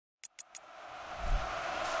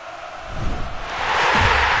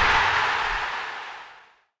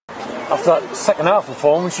after that second half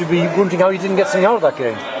performance, you'd be wondering how you didn't get something out of that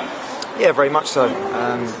game. Yeah, very much so.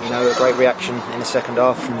 A great reaction in the second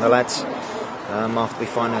half from the lads after we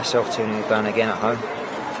find ourselves 2-0 down again at home.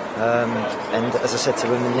 And as I said to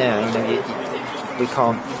them in there, we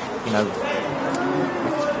can't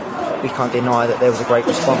deny that there was a great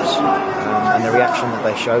response, and the reaction that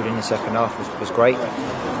they showed in the second half was great.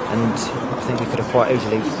 And I think we could have quite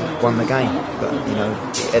easily won the game, but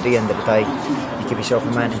at the end of the day, you give yourself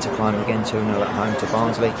a mountain to climb again, 2-0 at home to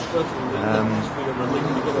Barnsley.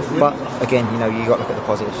 But again, you got to look at the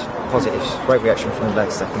positives. Great reaction from the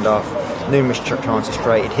lads second half. Numerous chances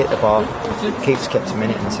created, hit the bar. Keeps kept a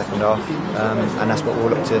minute in the second half, and that's what we'll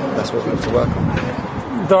look to work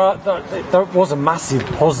on. There was a massive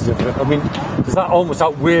positive. I mean, does that almost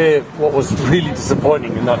outweigh what was really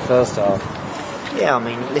disappointing in that first half? Yeah, I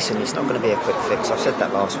mean, listen, it's not going to be a quick fix. I've said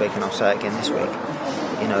that last week and I'll say it again this week.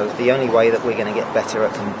 The only way that we're going to get better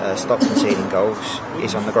at stop conceding goals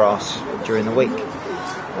is on the grass during the week.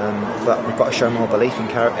 But we've got to show more belief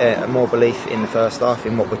in the first half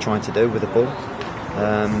in what we're trying to do with the ball.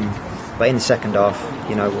 But in the second half,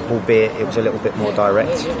 albeit it was a little bit more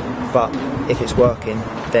direct, but if it's working,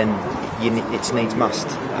 then it's needs must.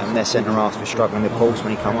 Their centre halves were struggling with Paul's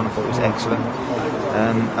when he came on. I thought it was excellent,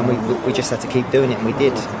 and we just had to keep doing it, and we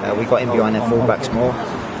did. We got in behind their fullbacks more,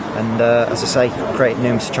 and as I say, created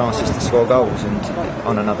numerous chances to score goals. And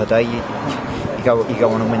on another day, you go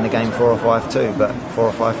on and win the game 4 or 5-2, but 4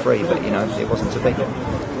 or 5-3. But it wasn't to be.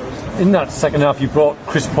 In that second half, you brought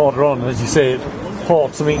Chris Porter on, as you say,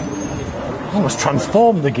 Port. I mean, almost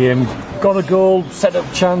transformed the game. Got a goal, set up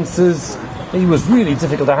chances. He was really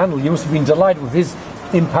difficult to handle. You must have been delighted with his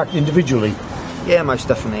impact individually. Yeah, most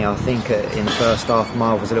definitely. I think in the first half,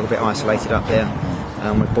 Marv was a little bit isolated up there.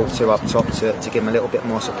 We brought 2 up top to give him a little bit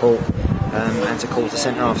more support, and to cause the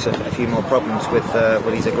centre halves a few more problems with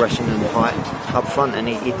his aggression and height up front, and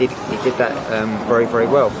he did that very, very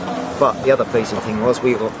well. But the other pleasing thing was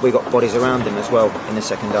we got bodies around him as well in the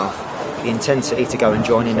second half. The intensity to go and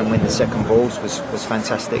join in and win the second balls was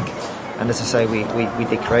fantastic. And as I say, we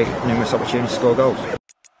did create numerous opportunities to score goals.